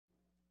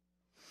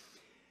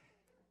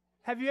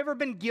Have you ever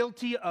been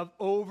guilty of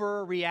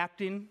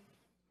overreacting?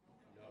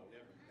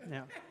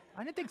 No,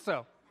 I didn't think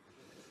so.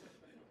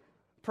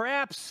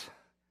 Perhaps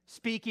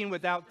speaking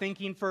without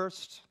thinking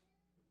first,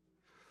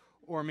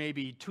 or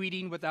maybe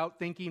tweeting without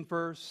thinking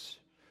first,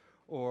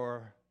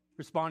 or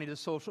responding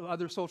to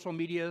other social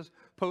media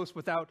posts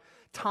without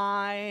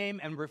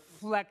time and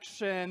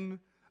reflection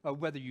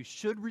of whether you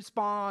should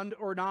respond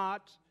or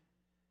not.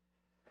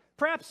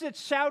 Perhaps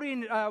it's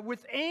shouting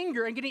with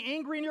anger and getting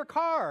angry in your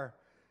car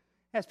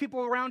as people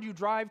around you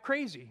drive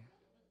crazy.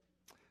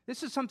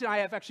 This is something I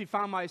have actually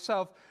found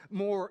myself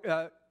more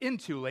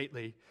into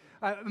lately.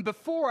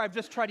 Before, I've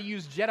just tried to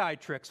use Jedi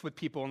tricks with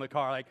people in the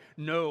car, like,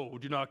 no,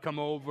 do not come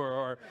over,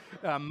 or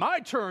my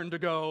turn to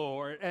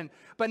go.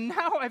 But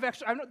now I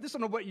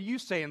don't know what you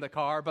say in the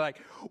car, but like,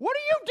 what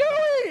are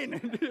you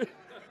doing?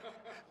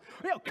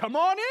 Come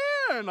on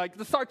in, like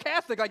the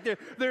sarcastic, like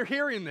they're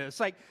hearing this.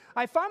 Like,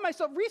 I find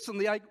myself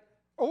recently like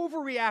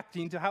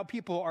overreacting to how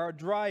people are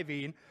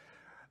driving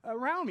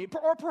around me.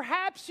 Or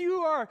perhaps you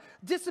are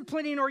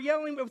disciplining or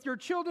yelling with your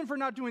children for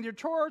not doing their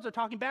chores or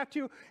talking back to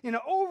you in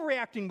an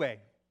overreacting way.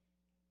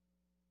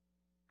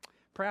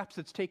 Perhaps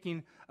it's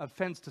taking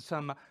offense to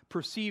some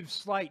perceived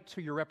slight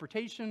to your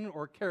reputation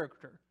or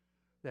character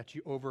that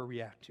you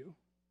overreact to.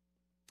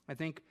 I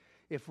think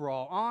if we're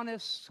all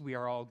honest, we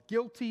are all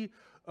guilty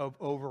of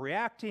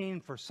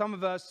overreacting. For some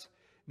of us,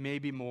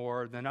 maybe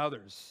more than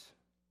others.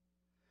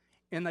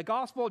 In the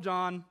Gospel of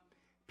John,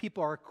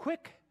 people are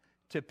quick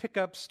to pick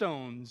up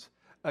stones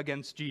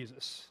against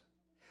Jesus.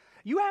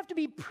 You have to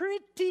be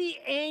pretty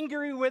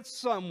angry with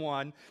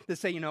someone to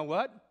say, you know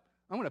what?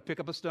 I'm going to pick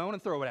up a stone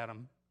and throw it at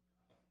him.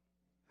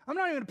 I'm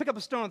not even going to pick up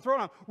a stone and throw it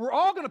at him. We're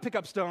all going to pick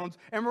up stones,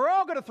 and we're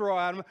all going to throw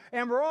at him,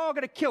 and we're all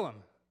going to kill him.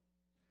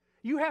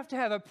 You have to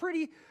have a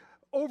pretty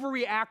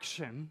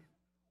overreaction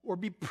or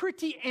be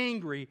pretty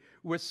angry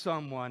with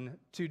someone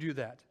to do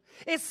that.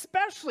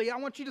 Especially, I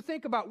want you to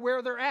think about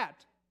where they're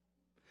at.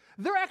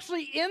 They're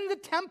actually in the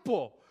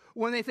temple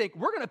when they think,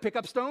 we're going to pick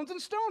up stones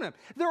and stone him.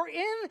 They're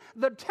in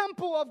the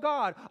temple of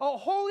God, a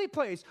holy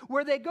place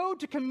where they go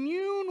to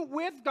commune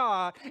with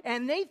God,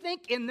 and they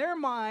think in their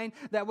mind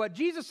that what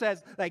Jesus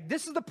says, like,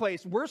 this is the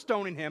place we're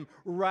stoning him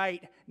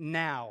right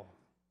now.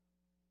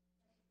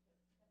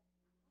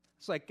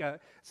 It's like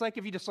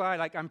if you decide,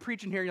 like, I'm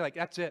preaching here, you're like,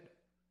 that's it.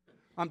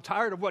 I'm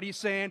tired of what he's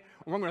saying,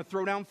 and we're going to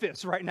throw down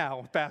fists right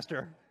now,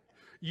 Pastor.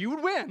 You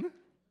would win.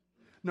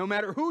 No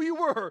matter who you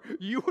were,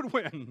 you would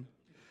win.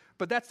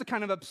 But that's the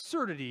kind of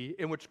absurdity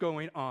in which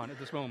going on at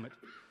this moment.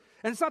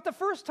 And it's not the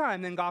first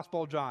time in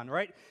Gospel of John,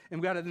 right?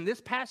 And we got it in this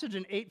passage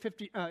in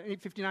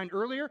 8:59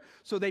 earlier.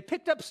 So they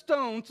picked up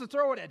stones to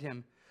throw it at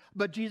him.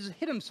 But Jesus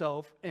hid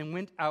himself and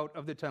went out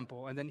of the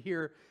temple. And then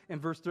here in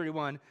verse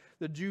 31,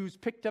 the Jews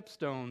picked up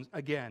stones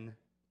again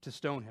to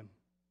stone him.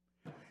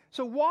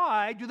 So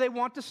why do they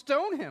want to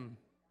stone him?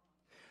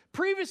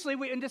 Previously,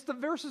 in just the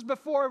verses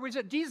before, we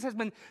said Jesus has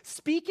been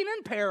speaking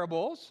in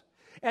parables,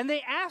 and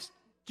they asked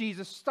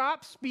Jesus,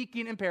 stop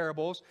speaking in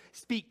parables,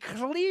 speak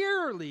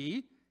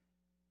clearly,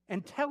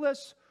 and tell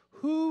us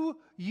who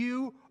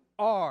you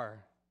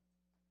are.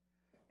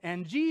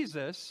 And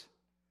Jesus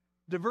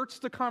diverts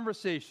the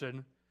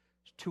conversation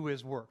to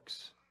his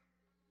works.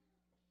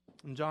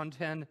 In John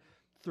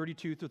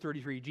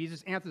 10:32-33,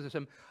 Jesus answers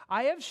him,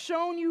 I have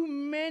shown you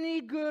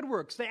many good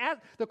works.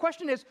 The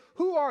question is,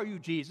 who are you,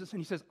 Jesus? And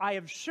he says, I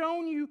have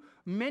shown you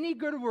many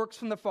good works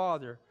from the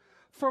Father.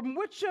 From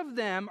which of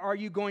them are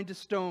you going to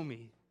stone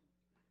me?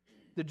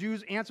 The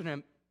Jews answered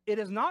him, it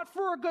is not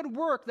for a good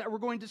work that we're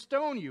going to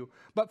stone you,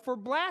 but for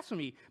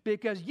blasphemy,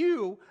 because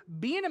you,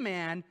 being a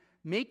man,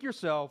 make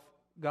yourself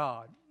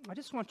God. I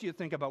just want you to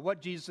think about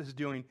what Jesus is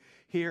doing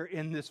here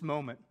in this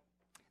moment.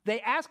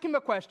 They ask him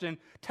a question,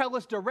 tell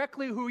us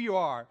directly who you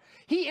are.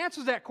 He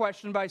answers that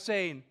question by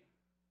saying,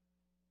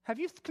 have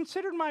you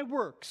considered my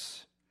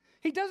works?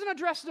 He doesn't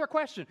address their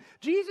question.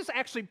 Jesus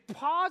actually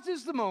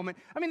pauses the moment.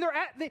 I mean,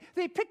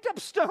 they picked up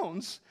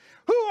stones.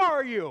 Who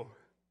are you?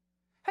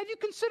 Have you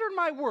considered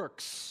my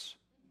works?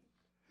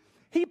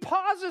 He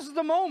pauses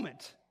the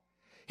moment.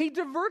 He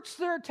diverts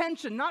their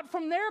attention, not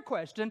from their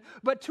question,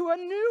 but to a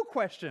new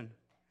question.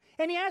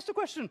 And he asks the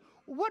question,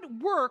 what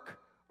work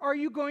are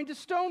you going to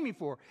stone me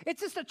for?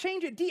 It's just a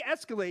change of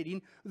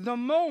de-escalating the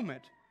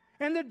moment.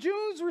 And the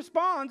Jews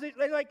respond,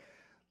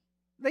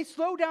 they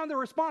slow down their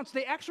response.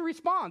 They actually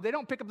respond. They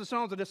don't pick up the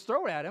stones and just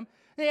throw it at him.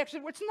 They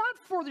actually, it's not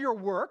for your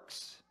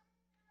works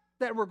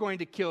that we're going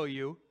to kill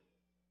you.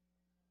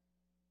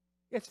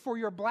 It's for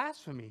your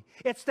blasphemy.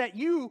 It's that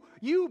you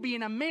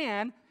being a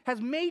man,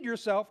 has made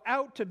yourself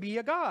out to be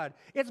a God.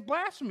 It's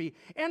blasphemy.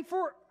 And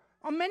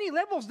on many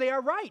levels, they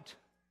are right.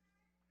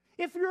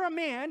 If you're a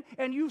man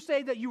and you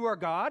say that you are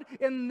God,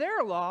 in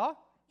their law,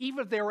 even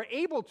if they were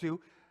able to,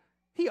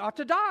 he ought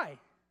to die.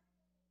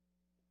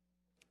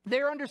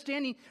 They're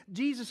understanding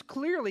Jesus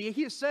clearly.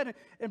 He has said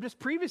just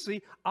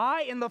previously,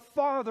 I and the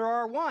Father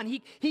are one.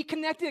 He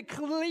connected it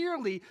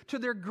clearly to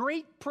their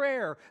great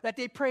prayer that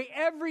they pray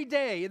every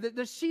day,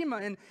 the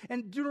Shema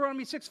and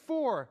Deuteronomy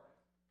 6:4,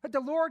 that the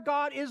Lord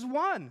God is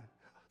one.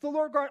 The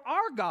Lord God,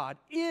 our God,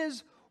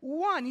 is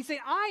one. He's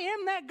saying, I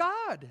am that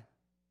God.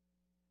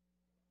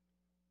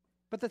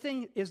 But the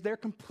thing is, they're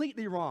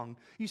completely wrong.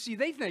 You see,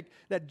 they think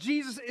that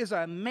Jesus is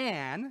a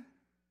man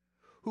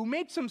who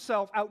makes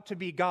himself out to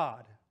be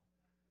God.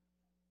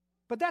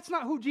 But that's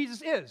not who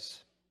Jesus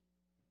is.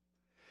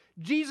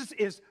 Jesus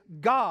is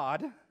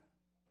God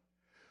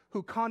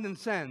who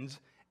condescends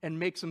and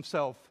makes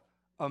himself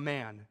a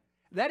man.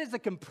 That is a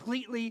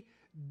completely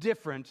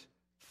different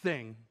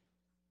thing.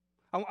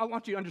 I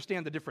want you to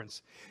understand the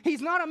difference.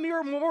 He's not a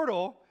mere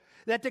mortal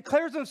that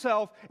declares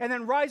himself and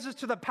then rises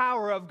to the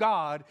power of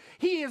God.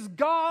 He is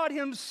God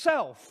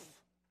himself,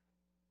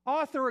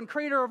 author and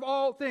creator of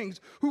all things,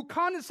 who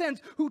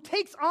condescends, who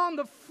takes on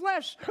the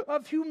flesh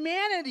of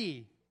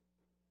humanity.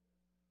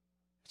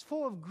 It's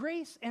full of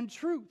grace and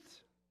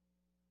truth.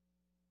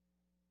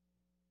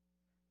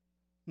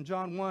 In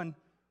John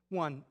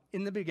 1:1,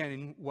 in the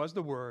beginning was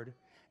the Word,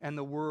 and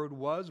the Word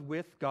was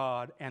with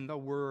God, and the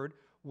Word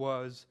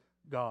was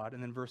God.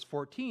 And then verse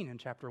 14 in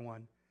chapter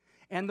 1.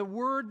 And the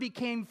Word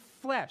became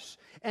flesh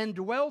and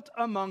dwelt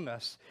among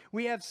us.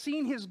 We have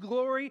seen his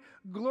glory,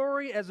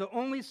 glory as the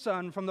only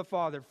Son from the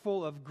Father,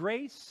 full of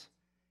grace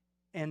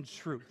and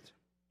truth.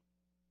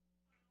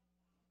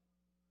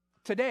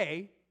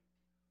 Today,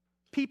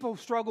 people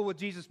struggle with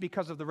Jesus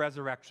because of the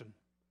resurrection.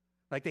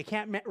 Like they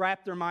can't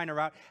wrap their mind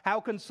around, how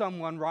can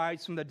someone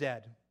rise from the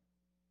dead?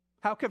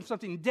 How can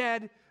something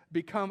dead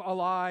become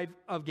alive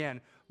again?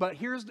 But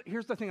here's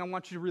the thing I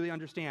want you to really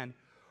understand.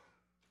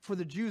 For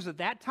the Jews at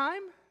that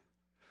time,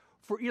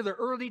 for either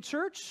early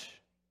church,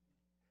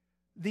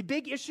 the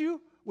big issue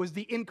was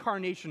the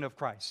incarnation of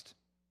Christ.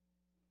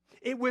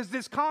 It was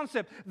this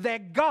concept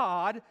that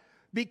God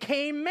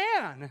became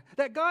man,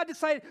 that God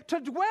decided to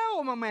dwell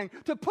among man,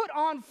 to put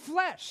on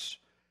flesh.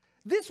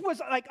 This was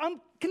like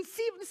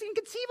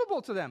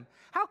inconceivable to them.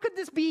 How could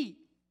this be?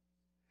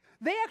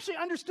 They actually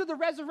understood the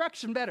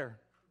resurrection better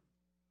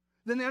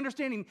than the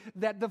understanding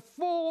that the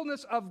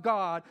fullness of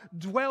God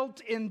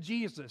dwelt in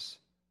Jesus.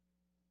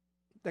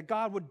 That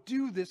God would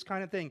do this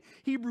kind of thing.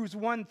 Hebrews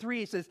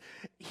 1:3 says,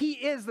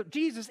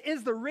 Jesus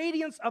is the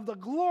radiance of the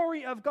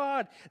glory of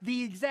God,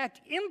 the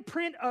exact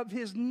imprint of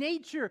his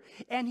nature,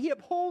 and he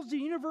upholds the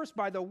universe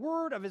by the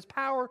word of his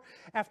power.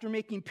 After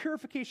making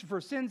purification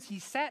for sins, he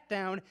sat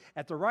down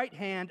at the right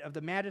hand of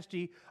the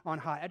majesty on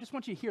high. I just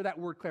want you to hear that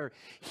word clear.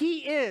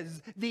 He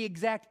is the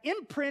exact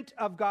imprint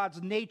of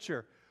God's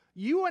nature.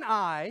 You and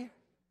I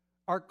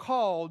are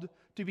called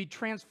to be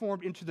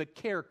transformed into the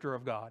character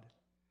of God,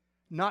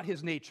 not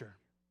his nature.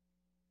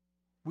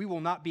 We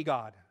will not be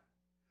God,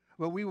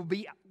 but we will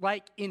be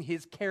like in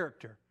his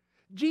character.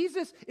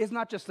 Jesus is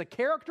not just the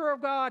character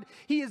of God,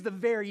 he is the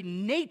very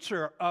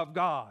nature of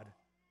God,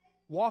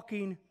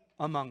 walking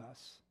among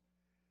us.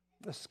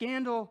 The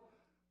scandal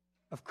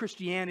of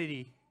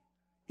Christianity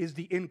is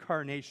the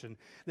incarnation,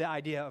 the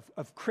idea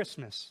of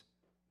Christmas.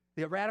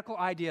 The radical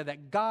idea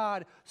that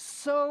God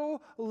so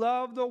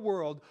loved the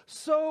world,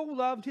 so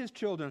loved his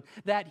children,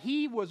 that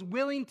he was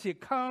willing to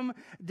come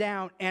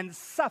down and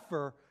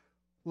suffer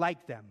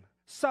like them.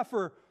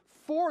 Suffer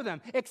for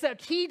them,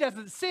 except he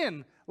doesn't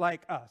sin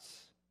like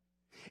us.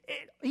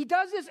 He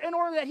does this in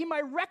order that he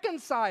might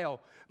reconcile,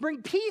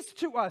 bring peace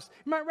to us,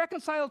 he might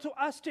reconcile to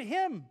us to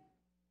him,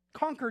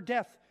 conquer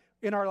death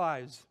in our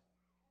lives.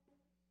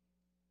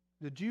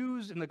 The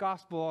Jews in the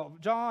Gospel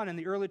of John and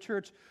the early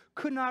church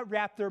could not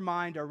wrap their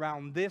mind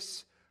around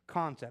this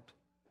concept.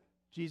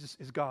 Jesus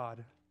is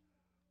God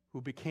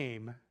who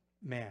became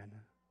man.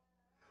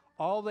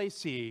 All they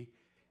see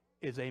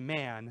is a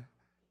man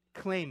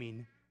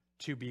claiming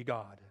to be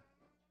God.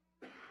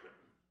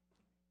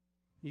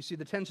 You see,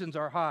 the tensions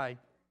are high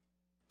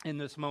in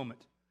this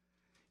moment.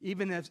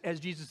 Even as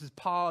Jesus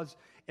pause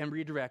and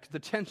redirects, the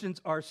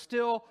tensions are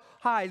still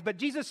high. But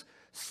Jesus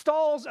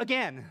stalls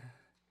again.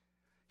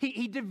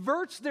 He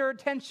diverts their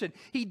attention.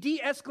 He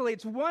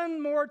de-escalates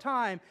one more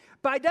time.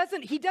 But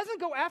he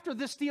doesn't go after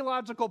this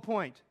theological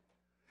point.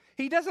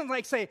 He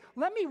doesn't say,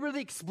 let me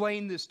really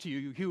explain this to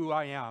you, who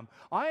I am.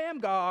 I am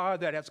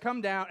God that has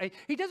come down.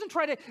 He doesn't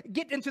try to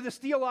get into this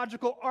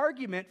theological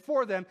argument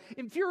for them,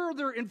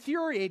 further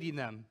infuriating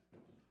them.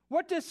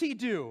 What does he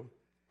do?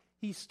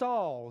 He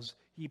stalls,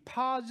 he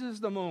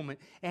pauses the moment,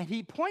 and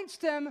he points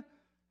them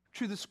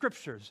to the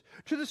Scriptures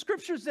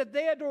that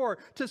they adore,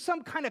 to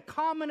some kind of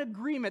common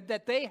agreement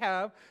that they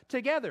have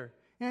together.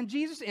 And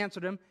Jesus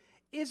answered him,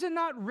 is it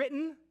not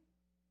written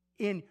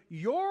in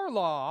your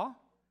law,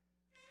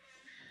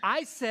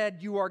 I said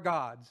you are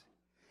gods?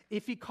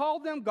 If he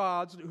called them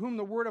gods, to whom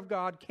the word of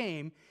God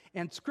came,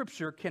 and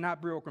Scripture cannot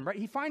be broken. Right?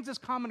 He finds this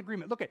common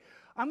agreement. Look,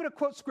 I'm going to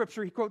quote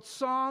Scripture. He quotes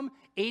Psalm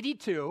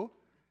 82,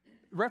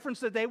 reference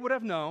that they would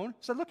have known.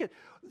 So look,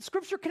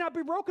 Scripture cannot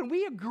be broken.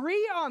 We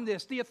agree on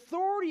this. The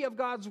authority of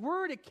God's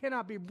word, it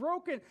cannot be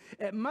broken.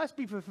 It must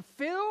be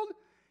fulfilled.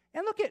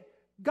 And look at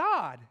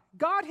God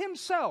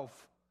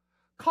himself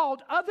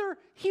called other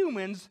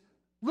humans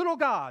little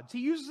gods. He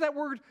uses that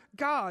word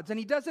gods, and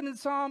he does it in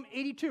Psalm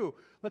 82.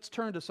 Let's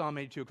turn to Psalm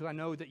 82, because I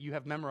know that you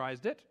have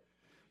memorized it.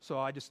 So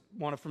I just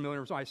want to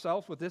familiarize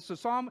myself with this. So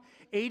Psalm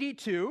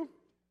 82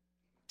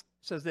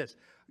 says this,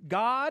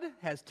 God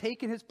has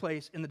taken his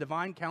place in the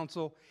divine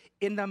council.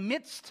 In the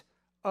midst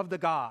of the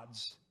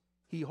gods,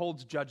 he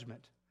holds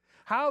judgment.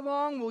 How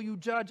long will you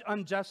judge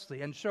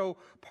unjustly and show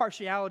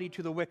partiality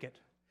to the wicked?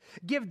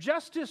 Give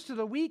justice to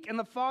the weak and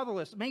the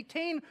fatherless.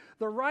 Maintain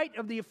the right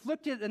of the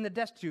afflicted and the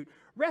destitute.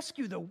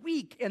 Rescue the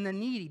weak and the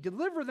needy.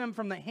 Deliver them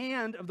from the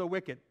hand of the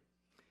wicked.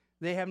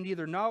 They have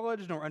neither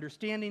knowledge nor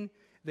understanding.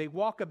 They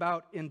walk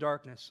about in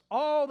darkness.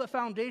 All the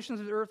foundations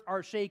of the earth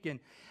are shaken.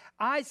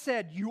 I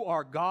said, you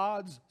are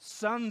God's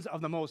sons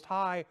of the Most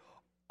High,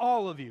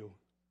 all of you.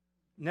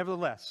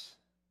 Nevertheless,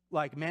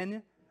 like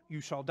men,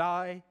 you shall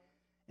die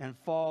and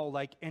fall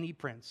like any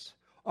prince.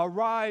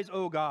 Arise,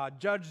 O God,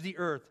 judge the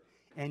earth,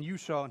 and you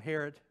shall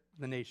inherit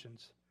the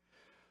nations.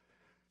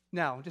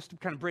 Now, just to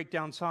kind of break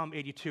down Psalm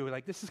 82,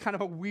 like this is kind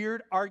of a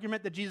weird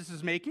argument that Jesus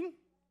is making.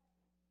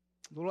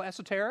 A little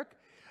esoteric.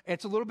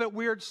 It's a little bit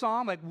weird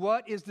psalm. Like,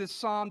 what is this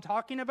psalm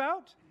talking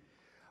about?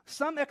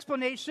 Some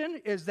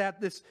explanation is that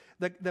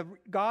the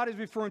God is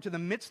referring to the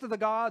midst of the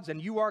gods,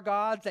 and you are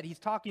gods, that he's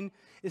talking,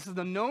 this is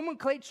the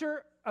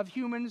nomenclature of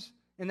humans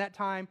in that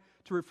time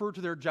to refer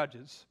to their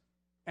judges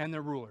and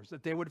their rulers,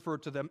 that they would refer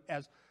to them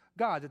as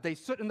God, that they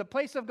stood in the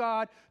place of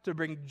God to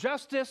bring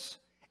justice,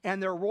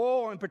 and their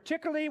role, and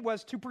particularly,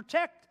 was to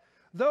protect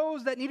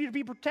those that needed to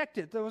be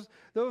protected,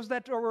 those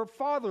that were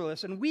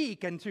fatherless and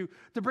weak, and to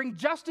bring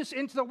justice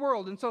into the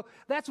world. And so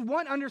that's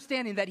one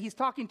understanding, that he's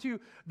talking to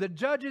the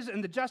judges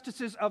and the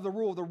justices of the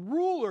world, the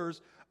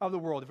rulers of the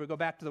world. If we go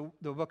back to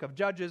the book of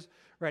Judges,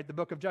 right, the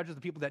book of Judges,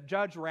 the people that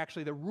judged were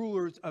actually the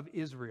rulers of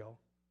Israel.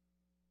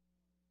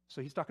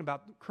 So he's talking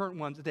about the current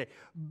ones today.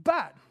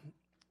 But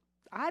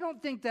I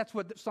don't think that's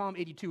what Psalm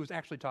 82 is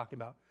actually talking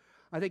about.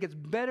 I think it's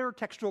better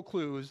textual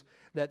clues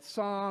that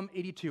Psalm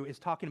 82 is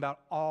talking about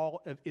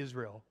all of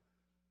Israel,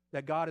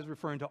 that God is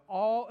referring to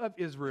all of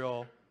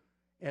Israel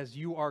as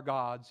you are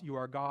God's,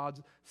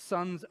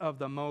 sons of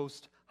the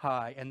Most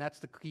High, and that's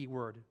the key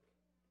word.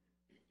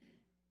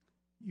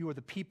 You are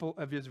the people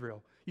of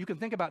Israel. You can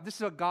think about, this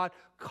is what God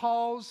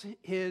calls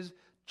his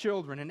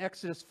children. In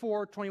Exodus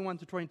 4, 21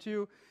 to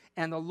 22,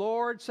 and the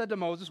Lord said to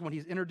Moses, when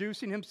he's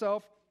introducing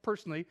himself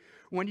personally,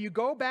 when you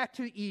go back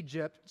to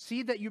Egypt,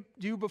 see that you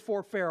do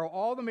before Pharaoh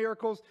all the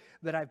miracles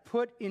that I've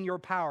put in your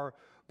power,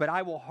 but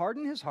I will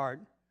harden his heart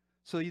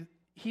so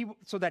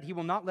that he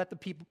will not let the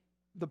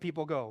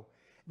people go.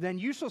 Then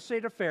you shall say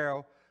to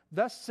Pharaoh,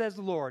 thus says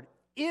the Lord,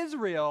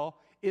 Israel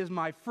is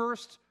my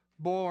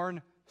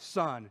firstborn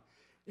son,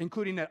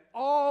 including that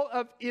all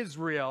of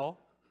Israel,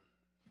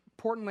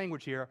 important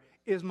language here,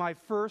 is my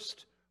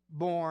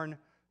firstborn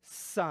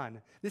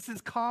son. This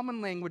is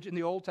common language in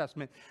the Old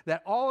Testament,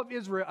 that all of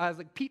Israel, as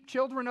the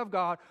children of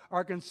God,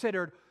 are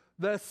considered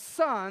the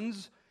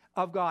sons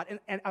of God.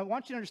 And I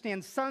want you to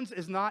understand, sons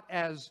is not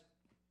as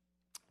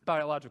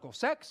biological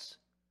sex,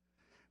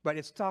 but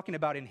it's talking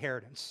about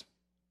inheritance.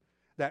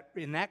 That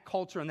in that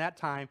culture, in that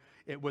time,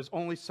 it was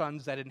only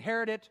sons that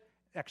inherited.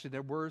 Actually,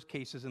 there were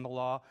cases in the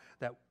law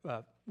that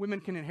women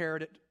can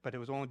inherit it, but it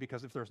was only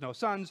because if there's no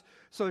sons.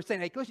 So they're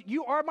saying, hey, listen,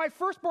 you are my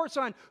firstborn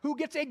son who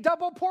gets a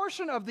double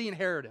portion of the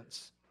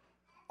inheritance.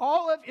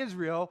 All of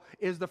Israel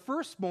is the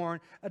firstborn,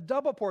 a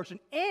double portion.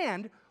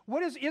 And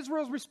what is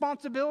Israel's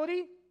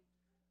responsibility?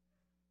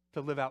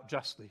 To live out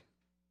justly,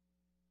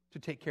 to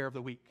take care of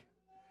the weak,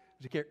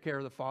 to take care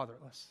of the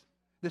fatherless.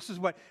 This is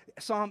what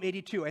Psalm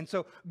 82. And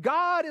so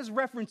God is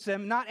referencing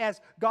them not as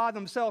God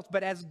themselves,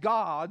 but as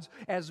gods,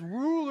 as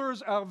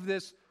rulers of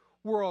this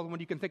world.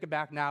 When you can think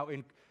back now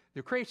in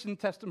the creation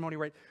testimony,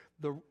 right?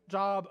 The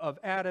job of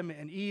Adam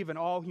and Eve and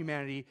all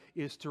humanity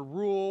is to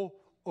rule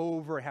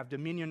over, have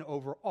dominion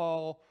over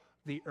all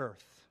the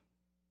earth.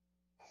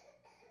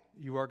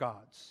 You are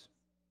gods.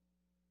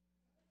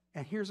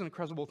 And here's an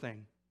incredible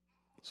thing.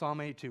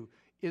 Psalm 82.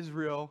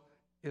 Israel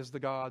is the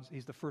gods.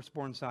 He's the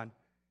firstborn son.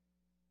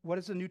 What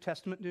does the New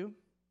Testament do?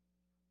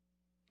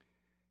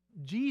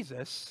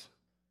 Jesus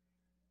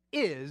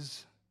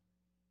is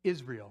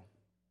Israel.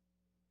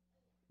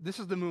 This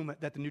is the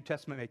movement that the New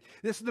Testament makes.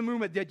 This is the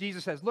movement that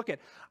Jesus says, look at,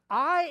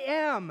 I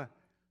am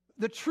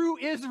the true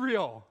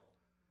Israel.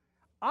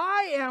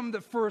 I am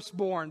the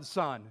firstborn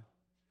son.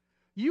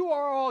 You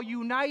are all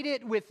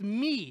united with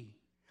me.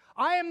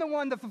 I am the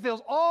one that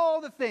fulfills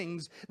all the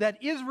things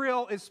that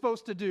Israel is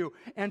supposed to do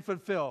and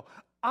fulfill.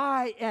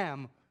 I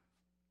am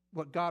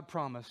what God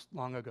promised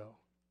long ago.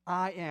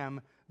 I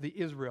am the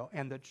Israel.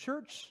 And the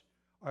church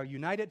are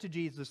united to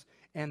Jesus,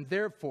 and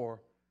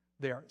therefore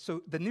they are.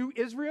 So the new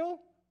Israel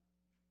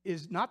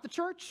is not the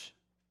church,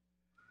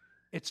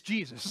 it's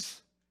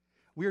Jesus.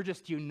 We're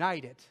just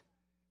united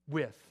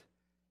with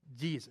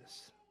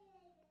Jesus.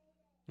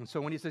 And so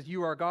when he says,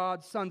 you are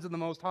God's sons of the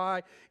Most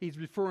High, he's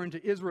referring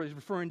to Israel, he's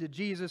referring to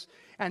Jesus,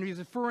 and he's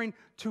referring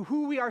to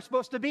who we are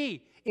supposed to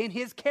be in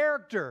his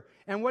character.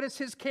 And what is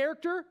his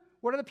character?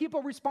 What are the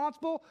people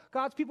responsible,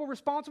 God's people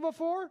responsible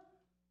for?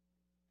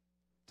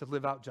 To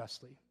live out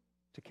justly,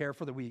 to care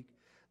for the weak,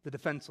 the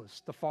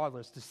defenseless, the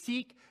fatherless, to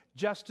seek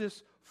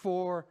justice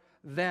for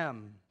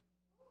them.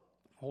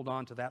 Hold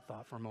on to that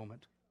thought for a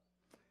moment.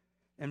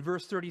 In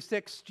verse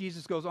 36,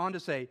 Jesus goes on to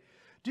say,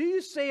 Do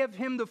you say of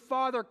him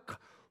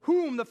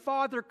whom the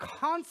Father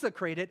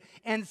consecrated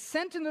and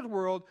sent into the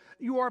world,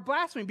 you are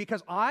blaspheming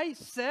because I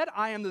said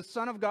I am the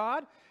Son of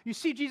God? You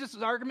see Jesus'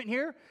 argument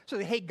here? So,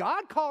 hey,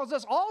 God calls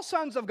us all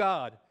sons of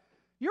God.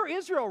 You're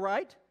Israel,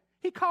 right?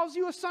 He calls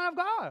you a son of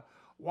God.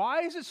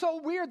 Why is it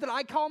so weird that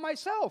I call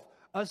myself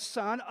a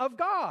son of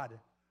God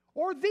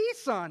or the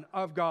Son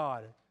of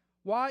God?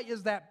 Why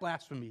is that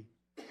blasphemy?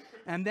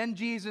 And then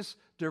Jesus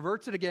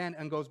diverts it again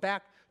and goes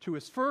back to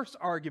his first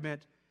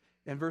argument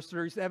in verse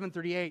 37,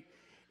 38.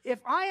 If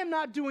I am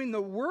not doing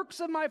the works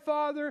of my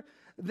Father,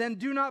 then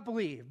do not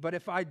believe. But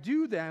if I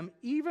do them,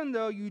 even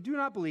though you do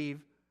not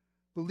believe,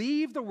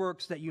 believe the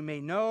works that you may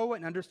know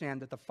and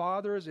understand that the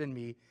Father is in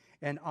me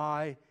and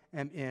I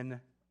am in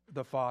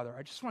the Father.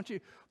 I just want you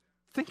to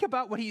think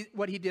about what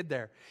he did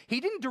there.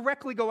 He didn't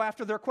directly go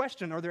after their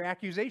question or their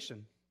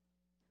accusation.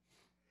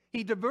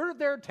 He diverted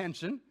their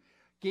attention,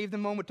 gave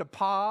them a moment to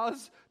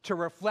pause, to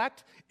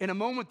reflect, in a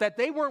moment that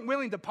they weren't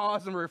willing to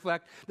pause and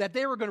reflect, that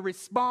they were going to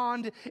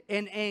respond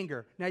in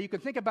anger. Now, you can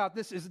think about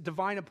this as a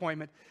divine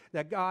appointment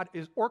that God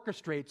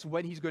orchestrates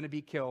when he's going to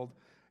be killed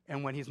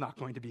and when he's not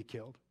going to be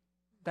killed.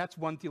 That's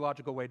one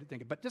theological way to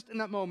think of it. But just in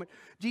that moment,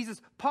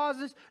 Jesus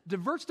pauses,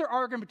 diverts their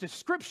argument to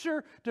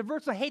Scripture,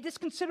 hey,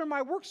 just consider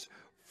my works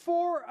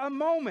for a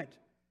moment.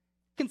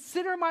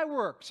 Consider my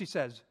works, he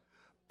says.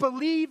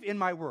 Believe in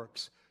my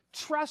works.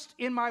 Trust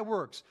in my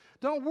works.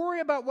 Don't worry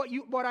about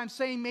what I'm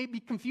saying may be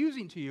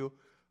confusing to you.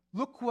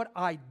 Look what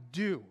I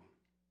do.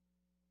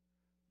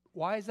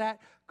 Why is that?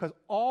 Because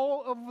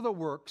all of the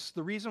works,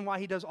 the reason why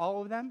he does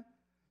all of them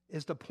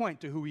is to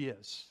point to who he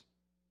is.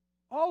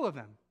 All of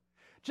them.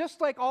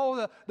 Just like all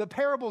of the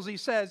parables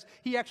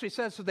he actually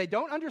says, so they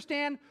don't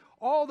understand,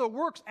 all the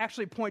works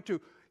actually point to,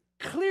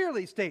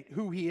 clearly state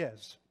who he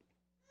is.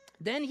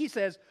 Then he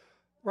says,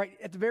 right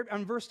at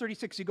on verse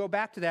 36, you go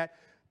back to that,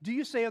 do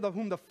you say of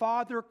whom the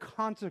Father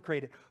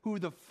consecrated, who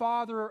the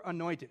Father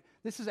anointed?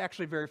 This is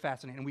actually very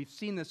fascinating, and we've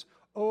seen this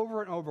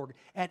over and over again.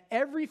 At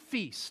every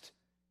feast,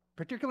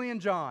 particularly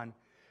in John,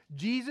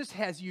 Jesus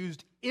has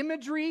used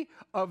imagery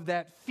of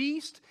that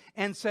feast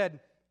and said,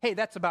 hey,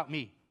 that's about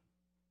me.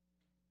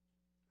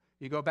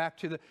 You go back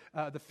to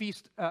the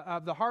feast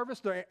of the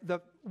harvest,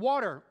 the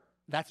water,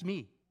 that's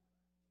me.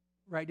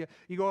 Right?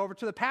 You go over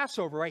to the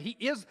Passover, right? He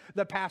is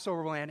the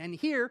Passover lamb. And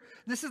here,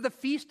 this is the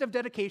Feast of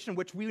Dedication,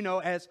 which we know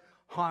as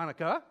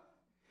Hanukkah,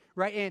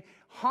 right? And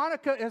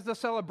Hanukkah is the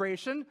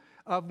celebration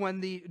of when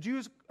the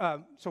Jews,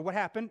 so what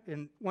happened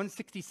in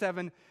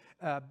 167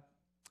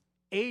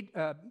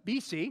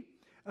 BC,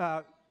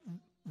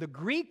 the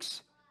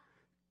Greeks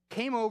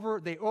came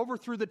over, they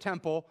overthrew the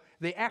temple,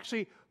 they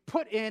actually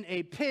put in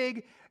a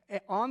pig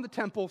on the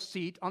temple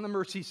seat, on the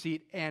mercy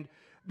seat, and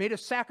made a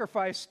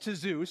sacrifice to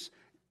Zeus,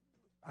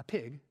 a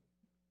pig,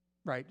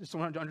 right? Just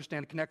wanted to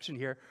understand the connection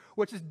here,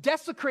 which is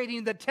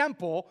desecrating the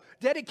temple,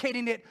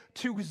 dedicating it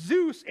to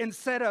Zeus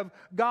instead of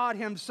God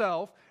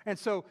himself. And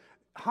so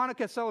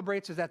Hanukkah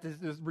celebrates is that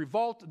this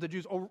revolt, the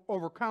Jews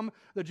overcome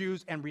the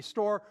Jews and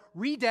restore,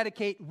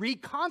 rededicate,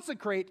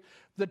 reconsecrate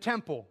the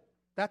temple.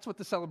 That's what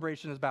the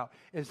celebration is about,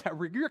 is that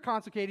we're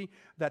reconsecrating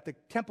that the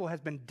temple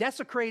has been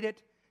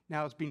desecrated.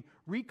 Now it's being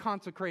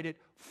reconsecrated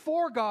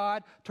for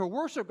God, to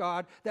worship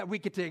God, that we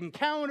get to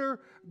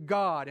encounter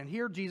God. And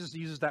here Jesus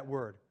uses that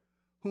word,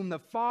 whom the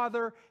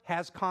Father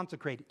has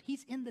consecrated.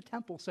 He's in the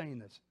temple saying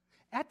this,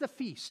 at the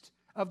feast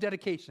of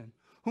dedication,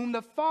 whom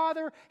the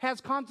Father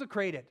has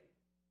consecrated.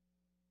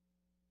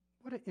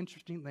 What an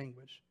interesting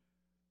language.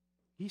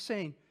 He's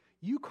saying,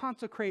 you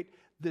consecrate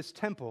this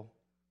temple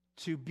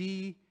to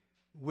be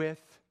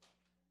with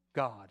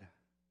God.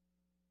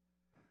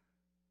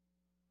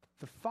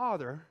 The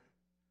Father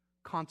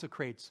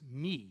consecrates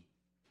me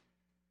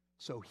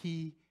so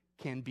he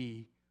can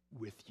be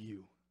with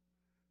you.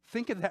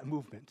 Think of that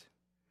movement.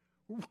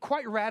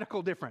 Quite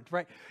radical different,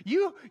 right?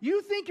 You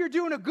think you're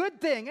doing a good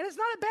thing, and it's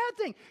not a bad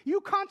thing. You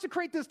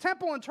consecrate this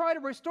temple and try to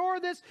restore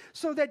this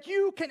so that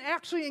you can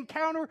actually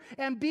encounter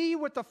and be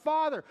with the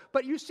Father.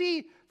 But you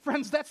see,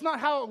 friends, that's not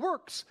how it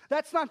works.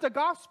 That's not the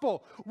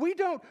gospel. We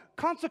don't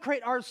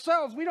consecrate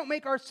ourselves. We don't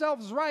make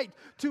ourselves right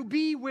to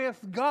be with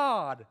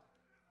God.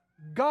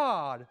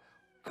 God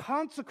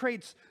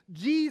consecrates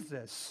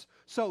Jesus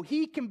so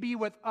he can be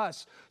with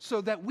us,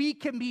 so that we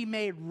can be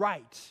made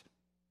right.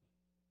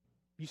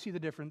 You see the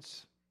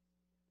difference?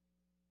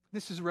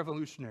 This is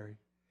revolutionary.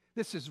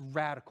 This is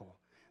radical.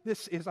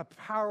 This is a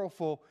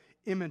powerful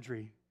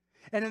imagery.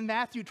 And in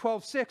Matthew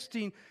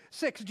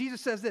 12:6,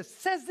 Jesus says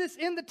this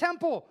in the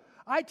temple.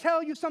 I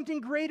tell you,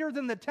 something greater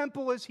than the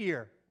temple is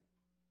here.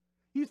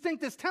 You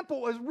think this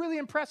temple is really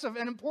impressive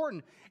and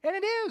important, and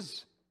it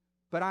is,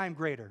 but I am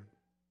greater.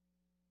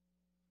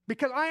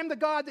 Because I am the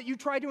God that you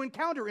try to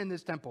encounter in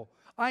this temple.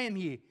 I am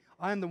he.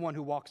 I am the one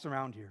who walks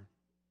around here.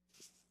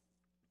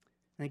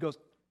 And he goes,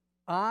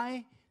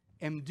 I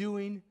am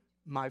doing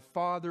my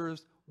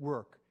Father's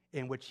work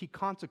in which he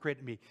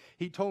consecrated me.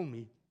 He told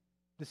me,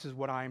 this is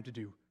what I am to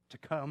do, to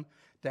come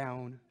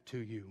down to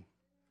you.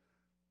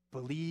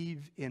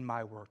 Believe in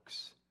my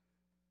works.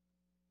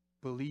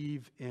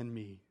 Believe in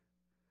me.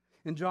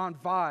 In John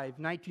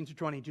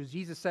 5:19-20,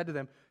 Jesus said to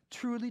them,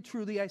 "Truly,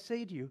 truly, I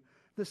say to you,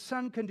 the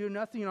Son can do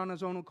nothing on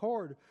his own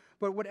accord,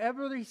 but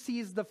whatever he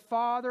sees the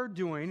Father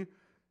doing,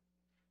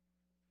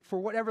 for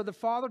whatever the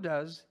Father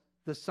does,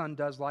 the Son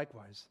does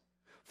likewise.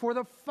 For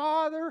the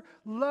Father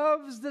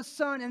loves the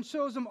Son and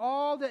shows him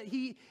all that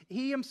he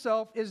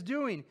himself is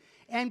doing.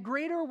 And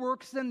greater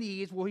works than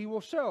these he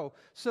will show,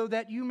 so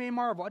that you may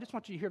marvel." I just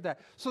want you to hear that.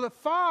 So the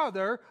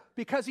Father,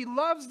 because he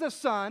loves the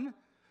Son,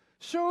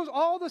 shows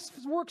all the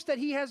works that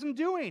he has him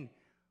doing.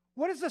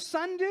 What does the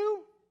Son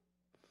do?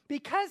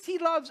 Because he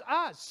loves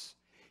us,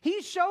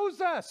 he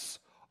shows us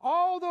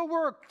all the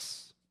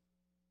works.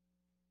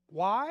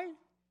 Why?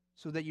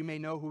 So that you may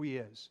know who he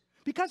is.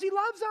 Because he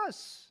loves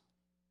us.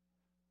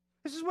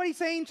 This is what he's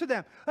saying to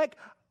them. Like,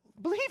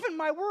 believe in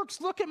my works.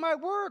 Look at my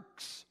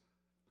works.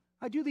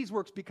 I do these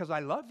works because I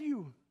love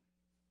you.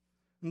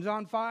 In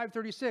John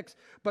 5:36,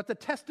 "But the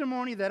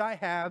testimony that I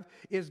have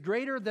is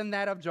greater than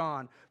that of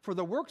John. For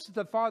the works that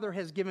the Father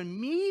has given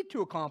me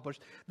to accomplish,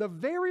 the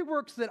very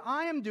works that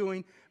I am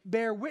doing,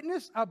 bear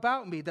witness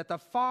about me that the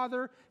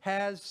Father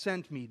has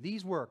sent me."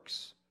 These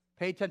works.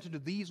 Pay attention to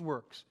these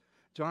works.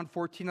 John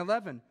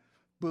 14:11,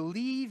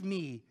 "Believe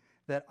me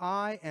that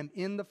I am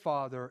in the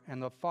Father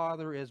and the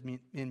Father is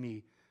in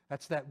me."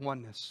 That's that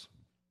oneness.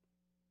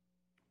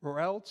 Or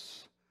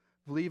else,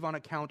 believe on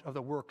account of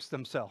the works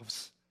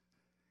themselves.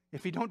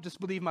 If you don't just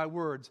believe my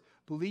words,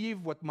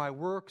 believe what my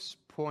works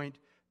point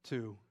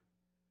to.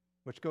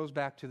 Which goes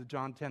back to the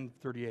John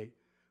 10:38.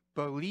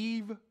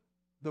 Believe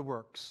the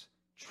works.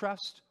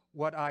 Trust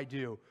what I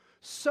do.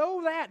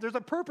 So that, there's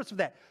a purpose for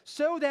that,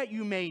 so that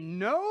you may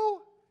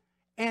know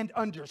and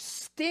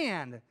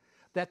understand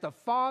that the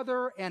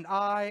Father and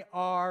I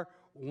are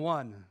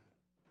one.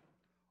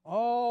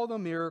 All the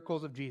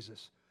miracles of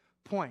Jesus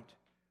point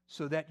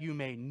so that you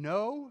may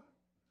know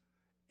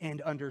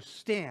and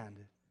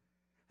understand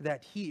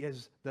that he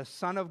is the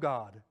Son of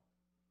God,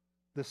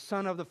 the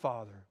Son of the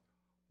Father,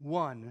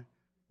 one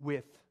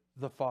with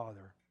the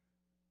Father.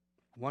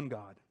 One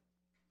God.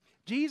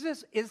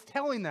 Jesus is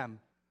telling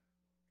them,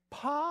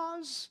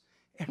 pause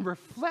and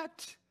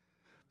reflect.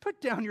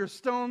 Put down your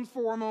stones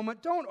for a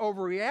moment. Don't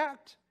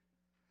overreact.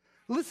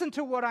 Listen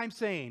to what I'm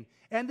saying.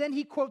 And then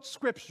he quotes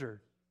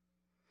Scripture.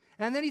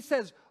 And then he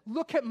says,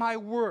 look at my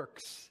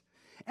works.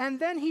 And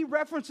then he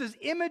references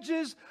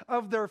images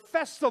of their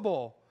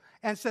festival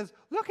and says,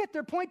 look at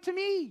their point to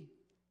me.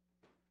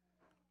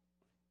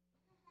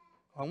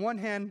 On one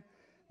hand,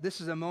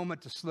 this is a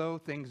moment to slow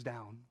things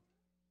down.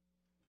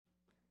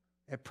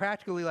 It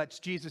practically lets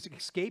Jesus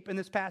escape in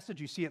this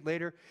passage. You see it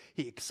later.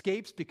 He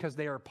escapes because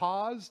they are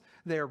paused,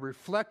 they are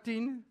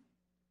reflecting,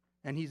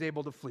 and he's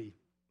able to flee.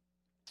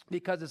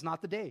 Because it's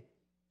not the day.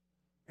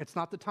 It's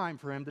not the time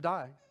for him to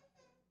die.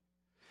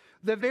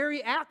 The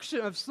very action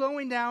of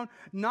slowing down,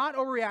 not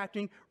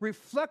overreacting,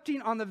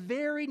 reflecting on the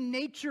very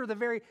nature, the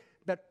very,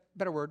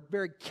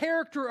 very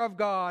character of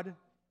God,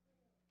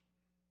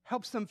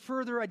 helps them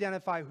further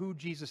identify who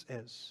Jesus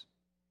is.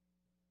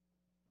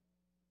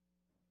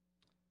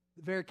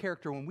 The very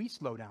character, when we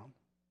slow down,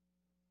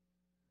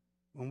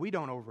 when we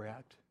don't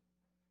overreact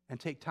and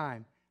take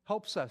time,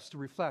 helps us to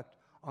reflect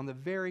on the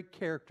very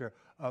character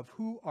of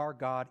who our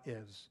God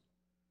is.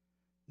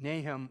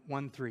 Nahum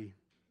 1:3.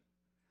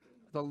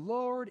 The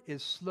Lord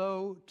is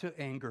slow to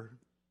anger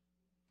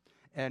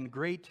and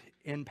great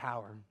in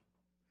power.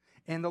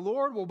 And the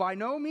Lord will by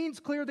no means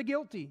clear the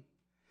guilty.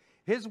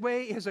 His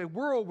way is a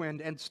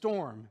whirlwind and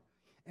storm,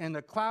 and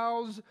the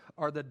clouds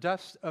are the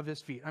dust of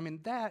his feet. I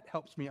mean, that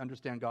helps me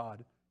understand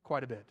God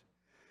quite a bit.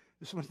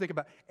 Just want to think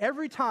about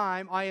every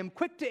time I am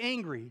quick to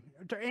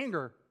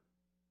anger,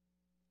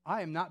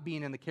 I am not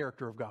being in the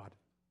character of God.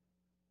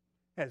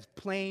 As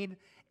plain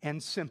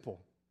and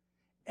simple.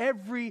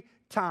 Every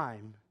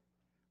time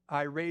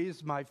I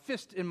raise my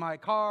fist in my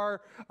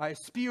car, I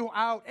spew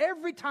out,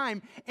 every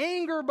time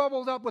anger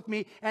bubbles up with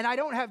me and I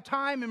don't have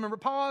time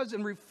and pause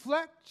and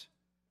reflect,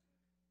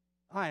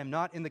 I am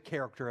not in the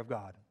character of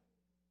God.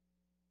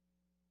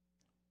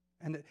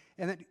 And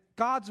that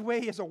God's way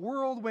is a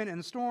whirlwind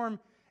and storm.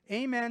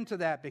 Amen to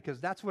that, because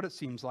that's what it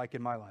seems like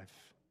in my life.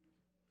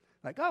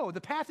 Like, oh,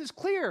 the path is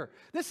clear.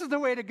 This is the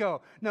way to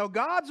go. No,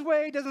 God's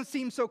way doesn't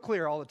seem so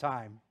clear all the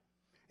time.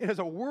 It is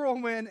a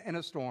whirlwind and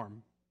a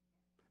storm,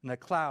 and the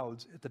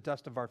clouds at the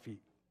dust of our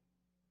feet.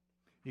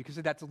 You can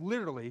say that's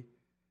literally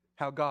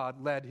how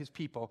God led his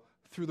people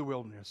through the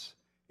wilderness.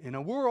 In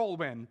a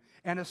whirlwind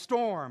and a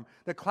storm,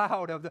 the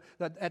cloud of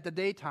at the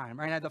daytime,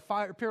 and the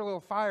fire, pillar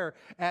of fire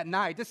at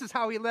night. This is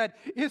how he led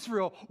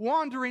Israel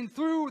wandering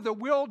through the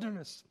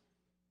wilderness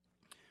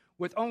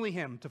with only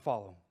him to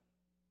follow.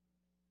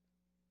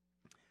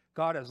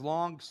 God is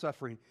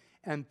long-suffering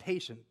and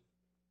patient.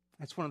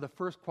 That's one of the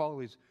first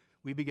qualities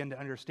we begin to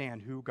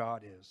understand who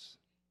God is.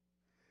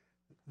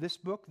 This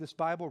book, this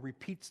Bible,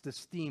 repeats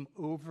this theme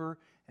over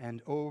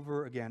and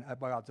over again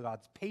about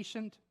God's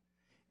patient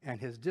and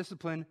his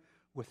discipline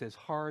with his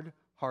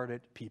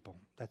hard-hearted people.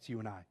 That's you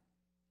and I.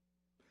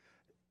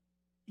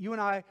 You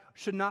and I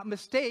should not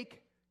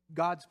mistake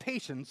God's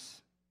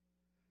patience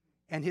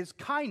and his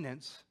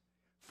kindness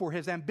for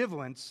his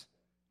ambivalence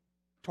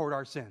toward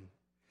our sin.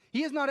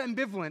 He is not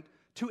ambivalent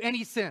to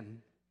any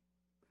sin,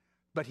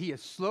 but he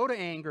is slow to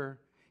anger,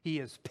 he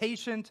is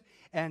patient,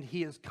 and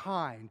he is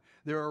kind.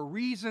 There are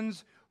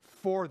reasons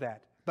for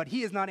that, but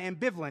he is not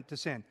ambivalent to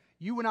sin.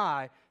 You and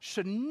I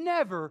should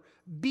never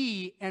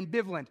be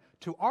ambivalent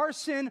to our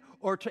sin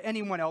or to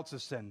anyone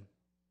else's sin.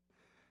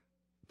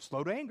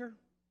 Slow to anger.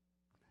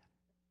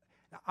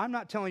 Now, I'm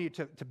not telling you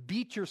to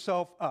beat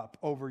yourself up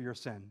over your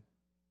sin,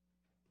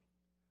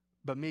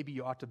 but maybe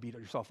you ought to beat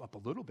yourself up a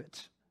little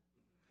bit.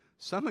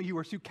 Some of you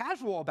are too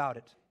casual about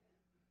it.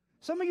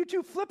 Some of you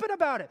too flippant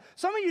about it.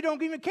 Some of you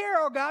don't even care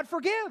how God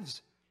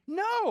forgives.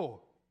 No.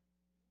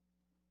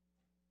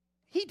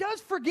 He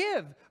does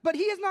forgive, but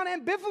he is not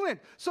ambivalent.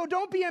 So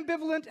don't be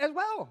ambivalent as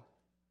well.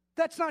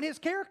 That's not his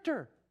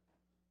character.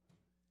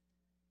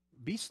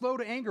 Be slow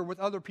to anger with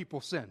other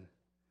people's sin.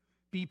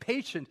 Be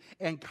patient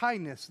and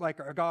kindness like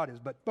our God is,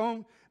 but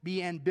don't be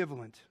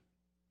ambivalent.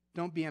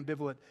 Don't be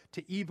ambivalent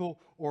to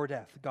evil or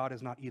death. God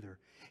is not either.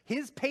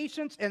 His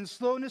patience and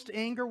slowness to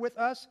anger with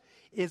us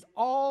is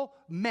all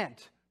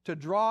meant to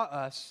draw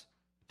us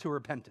to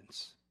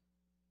repentance,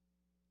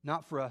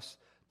 not for us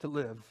to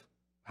live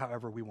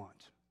however we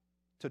want,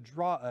 to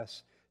draw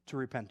us to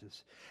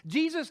repentance.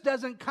 Jesus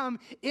doesn't come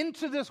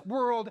into this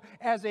world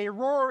as a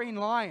roaring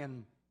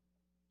lion.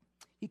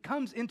 He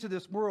comes into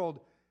this world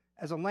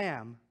as a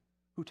lamb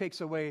who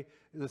takes away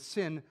the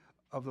sin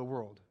of the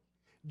world.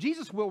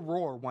 Jesus will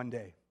roar one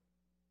day.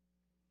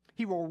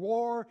 He will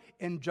roar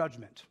in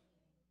judgment.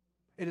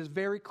 It is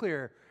very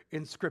clear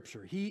in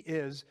Scripture. He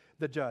is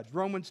the judge.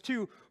 Romans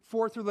 2,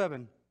 4 through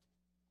 11.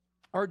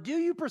 Or do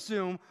you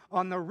presume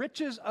on the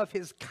riches of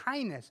his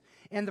kindness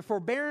and the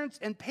forbearance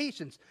and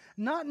patience,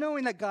 not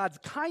knowing that God's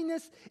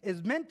kindness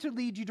is meant to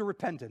lead you to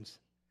repentance?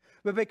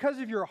 But because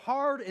of your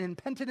hard and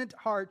impenitent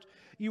heart,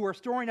 you are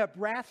storing up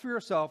wrath for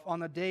yourself on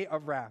the day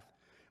of wrath,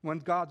 when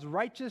God's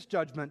righteous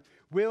judgment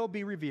will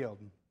be revealed.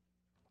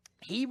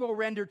 He will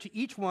render to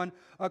each one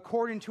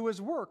according to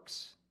his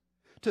works.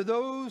 To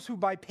those who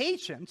by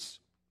patience,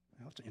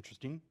 that's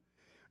interesting,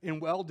 in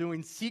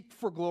well-doing seek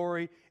for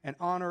glory and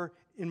honor,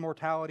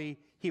 immortality,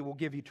 he will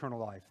give eternal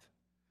life.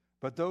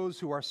 But those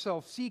who are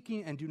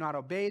self-seeking and do not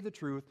obey the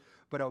truth,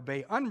 but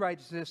obey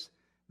unrighteousness,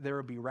 there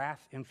will be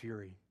wrath and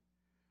fury.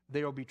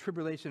 There will be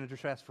tribulation and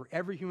distress for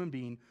every human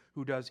being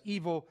who does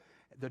evil,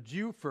 the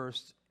Jew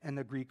first and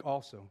the Greek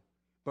also.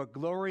 But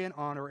glory and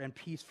honor and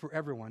peace for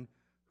everyone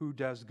who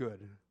does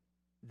good,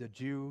 the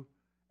Jew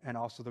and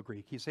also the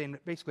Greek. He's saying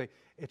basically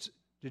it's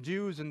the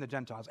Jews and the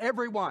Gentiles.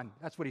 Everyone.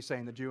 That's what he's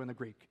saying, the Jew and the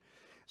Greek.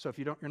 So if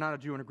you're not a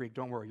Jew and a Greek,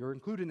 don't worry. You're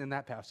included in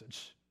that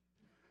passage.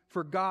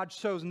 For God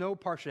shows no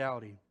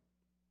partiality.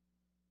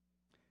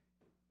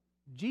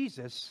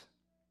 Jesus,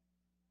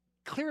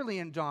 clearly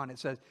in John, it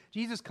says,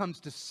 Jesus comes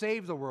to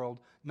save the world,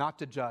 not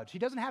to judge. He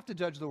doesn't have to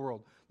judge the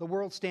world. The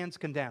world stands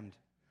condemned.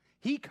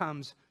 He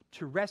comes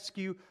to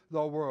rescue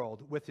the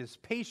world with his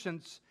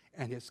patience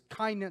and his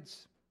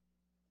kindness.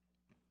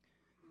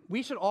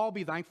 We should all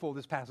be thankful of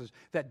this passage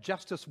that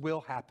justice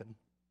will happen.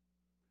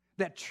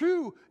 That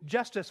true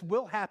justice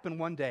will happen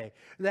one day.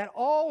 That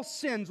all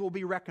sins will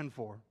be reckoned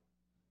for.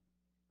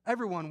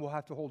 Everyone will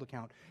have to hold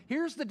account.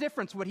 Here's the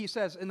difference, what he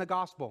says in the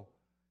gospel,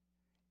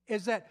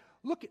 is that,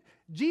 look,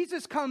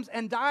 Jesus comes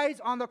and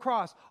dies on the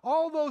cross.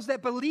 All those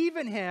that believe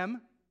in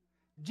him,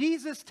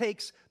 Jesus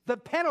takes the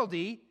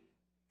penalty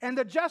and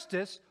the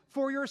justice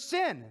for your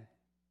sin.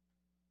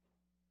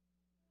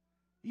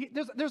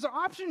 There's an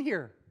option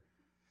here.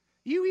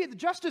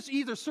 Justice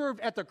either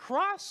served at the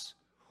cross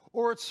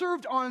or it's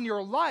served on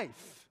your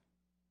life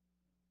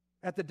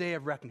at the day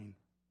of reckoning.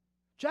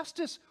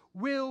 Justice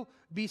will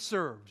be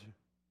served.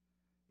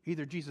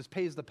 Either Jesus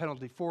pays the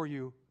penalty for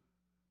you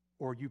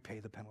or you pay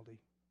the penalty.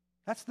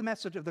 That's the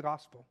message of the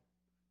gospel.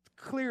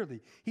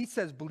 Clearly, he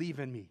says, believe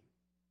in me.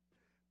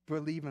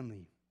 Believe in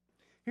me.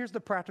 Here's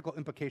the practical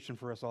implication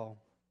for us all.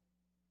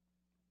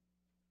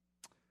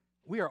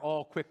 We are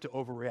all quick to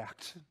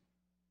overreact.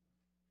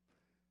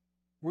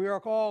 We are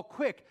all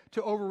quick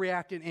to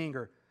overreact in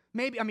anger.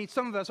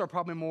 Some of us are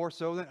probably more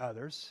so than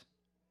others.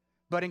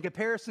 But in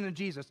comparison to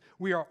Jesus,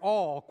 we are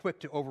all quick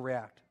to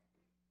overreact.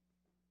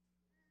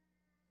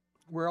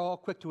 We're all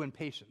quick to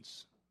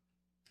impatience.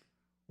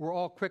 We're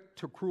all quick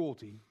to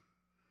cruelty.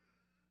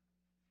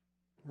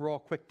 We're all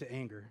quick to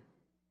anger.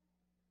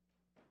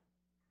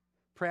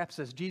 Perhaps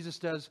as Jesus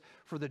does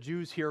for the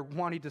Jews here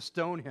wanting to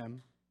stone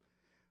him,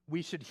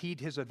 we should heed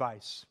his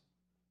advice.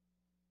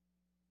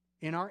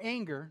 In our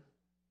anger,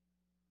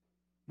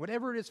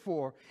 whatever it is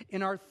for,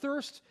 in our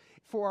thirst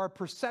for our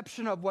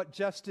perception of what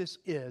justice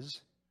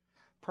is,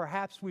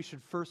 perhaps we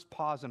should first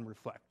pause and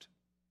reflect.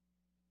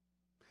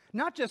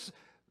 Not just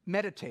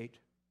meditate,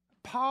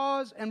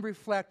 pause and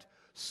reflect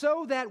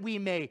so that we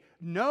may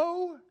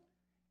know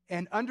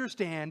and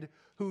understand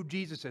who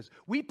Jesus is.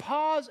 We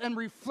pause and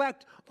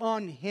reflect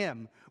on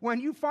him. When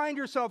you find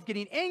yourself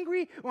getting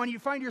angry, when you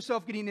find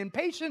yourself getting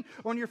impatient,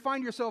 when you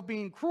find yourself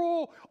being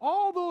cruel,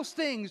 all those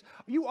things,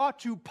 you ought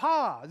to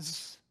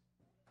pause.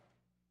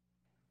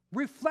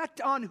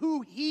 Reflect on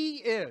who he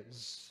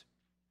is.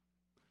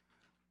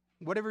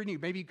 Whatever you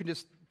need. Maybe you can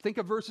just Think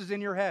of verses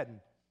in your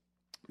head.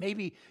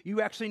 Maybe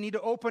you actually need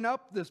to open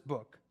up this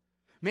book.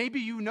 Maybe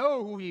you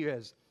know who he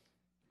is.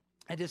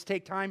 And just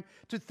take time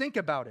to think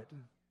about it.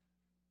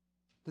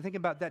 To think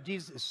about that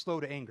Jesus is slow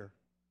to anger.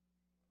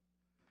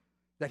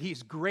 That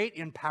he's great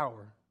in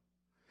power.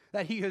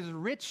 That he is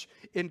rich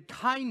in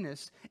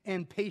kindness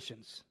and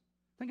patience.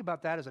 Think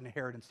about that as an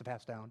inheritance to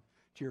pass down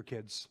to your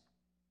kids.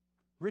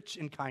 Rich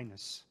in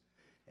kindness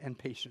and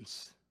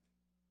patience.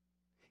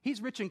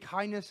 He's rich in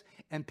kindness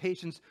and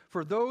patience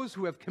for those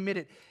who have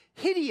committed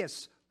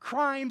hideous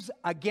crimes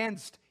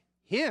against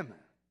him.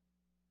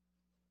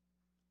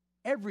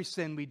 Every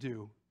sin we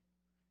do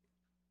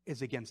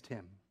is against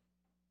him.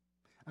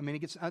 I mean,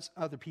 against us,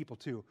 other people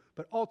too,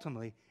 but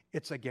ultimately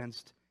it's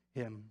against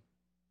him.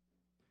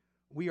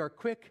 We are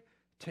quick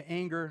to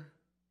anger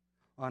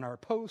on our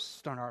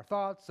posts, on our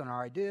thoughts, on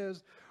our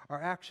ideas,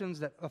 our actions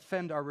that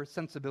offend our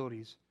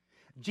sensibilities.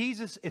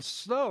 Jesus is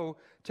slow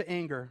to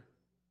anger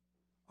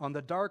on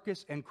the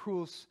darkest and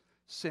cruelest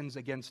sins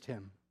against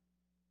him.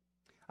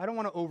 I don't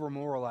want to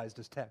over-moralize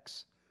this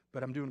text,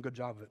 but I'm doing a good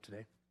job of it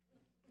today.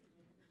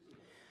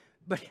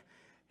 But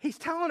he's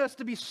telling us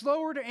to be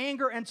slower to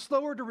anger and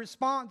slower to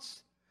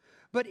response.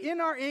 But in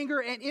our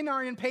anger and in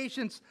our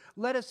impatience,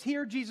 let us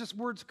hear Jesus'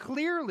 words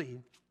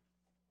clearly.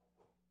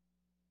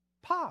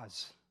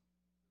 Pause.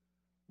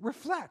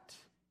 Reflect.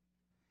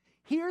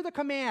 Hear the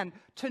command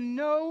to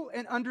know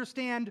and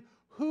understand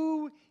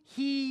who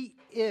he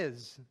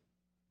is.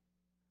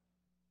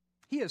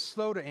 He is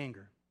slow to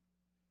anger.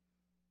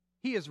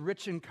 He is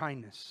rich in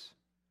kindness.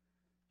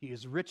 He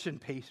is rich in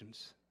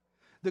patience.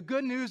 The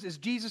good news is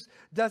Jesus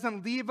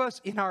doesn't leave us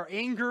in our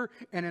anger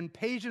and in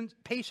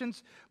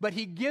patience, but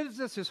he gives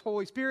us his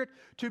Holy Spirit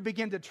to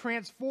begin to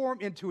transform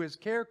into his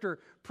character.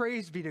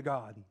 Praise be to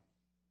God.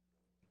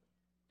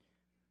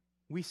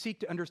 We seek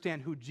to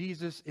understand who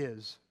Jesus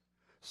is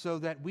so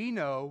that we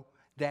know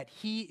that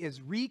he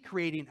is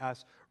recreating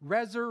us,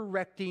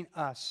 resurrecting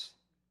us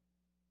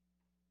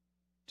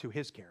to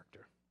his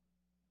character.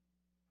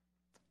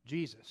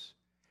 Jesus,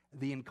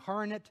 the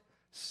incarnate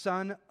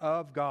Son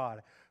of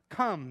God,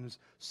 comes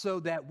so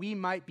that we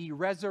might be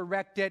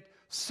resurrected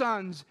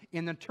sons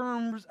in the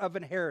terms of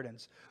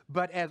inheritance,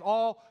 but as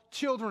all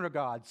children of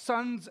God,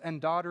 sons and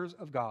daughters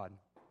of God.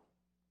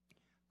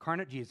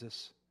 Incarnate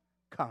Jesus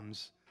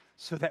comes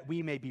so that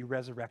we may be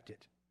resurrected,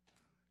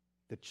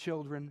 the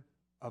children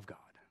of God.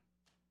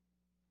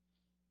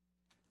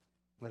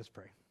 Let us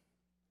pray.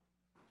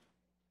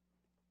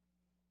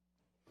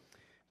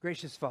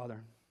 Gracious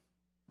Father,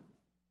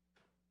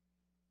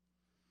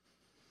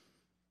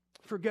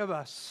 forgive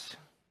us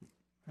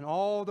in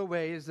all the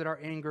ways that our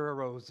anger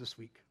arose this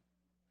week,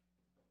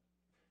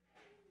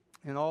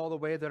 in all the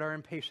way that our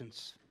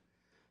impatience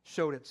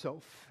showed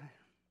itself.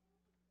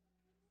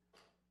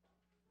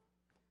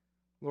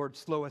 Lord,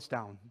 slow us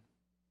down.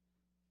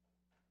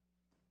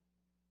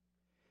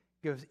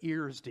 Give us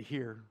ears to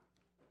hear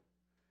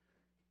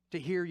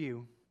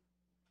you,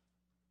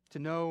 to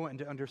know and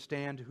to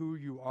understand who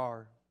you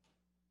are,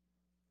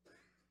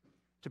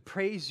 to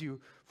praise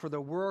you for the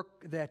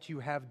work that you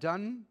have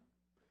done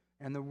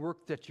and the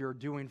work that you're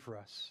doing for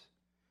us,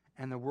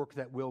 and the work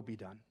that will be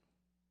done.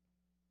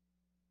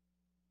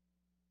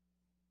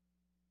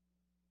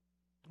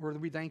 Lord,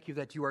 we thank you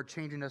that you are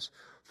changing us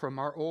from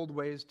our old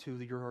ways to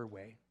your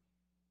way.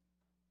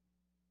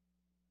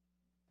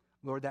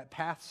 Lord, that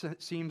path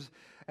seems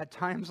at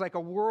times like a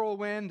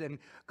whirlwind and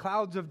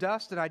clouds of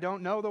dust, and I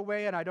don't know the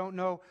way and I don't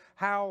know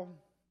how.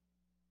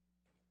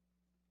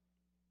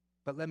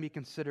 But let me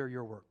consider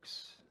your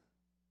works.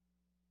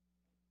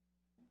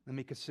 Let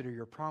me consider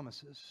your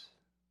promises,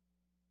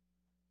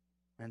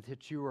 and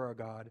that you are a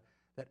God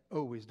that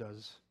always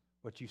does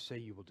what you say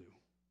you will do.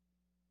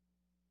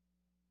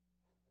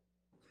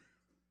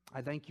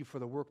 I thank you for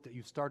the work that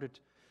you've started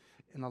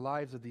in the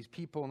lives of these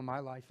people, and in my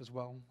life as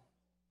well,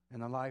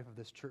 and the life of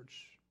this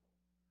church.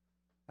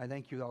 I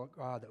thank you,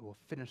 God, that we'll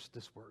finish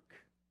this work.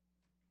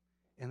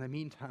 In the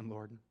meantime,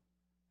 Lord,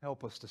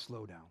 help us to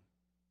slow down.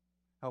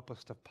 Help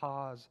us to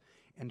pause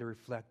and to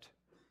reflect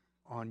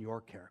on your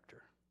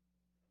character.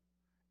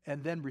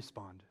 And then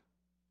respond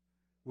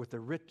with the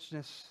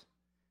richness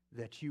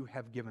that you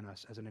have given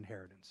us as an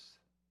inheritance.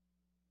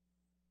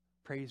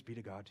 Praise be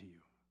to God to you.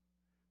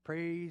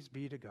 Praise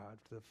be to God,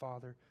 to the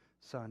Father,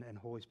 Son, and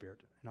Holy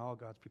Spirit. And all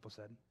God's people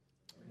said,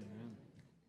 Amen.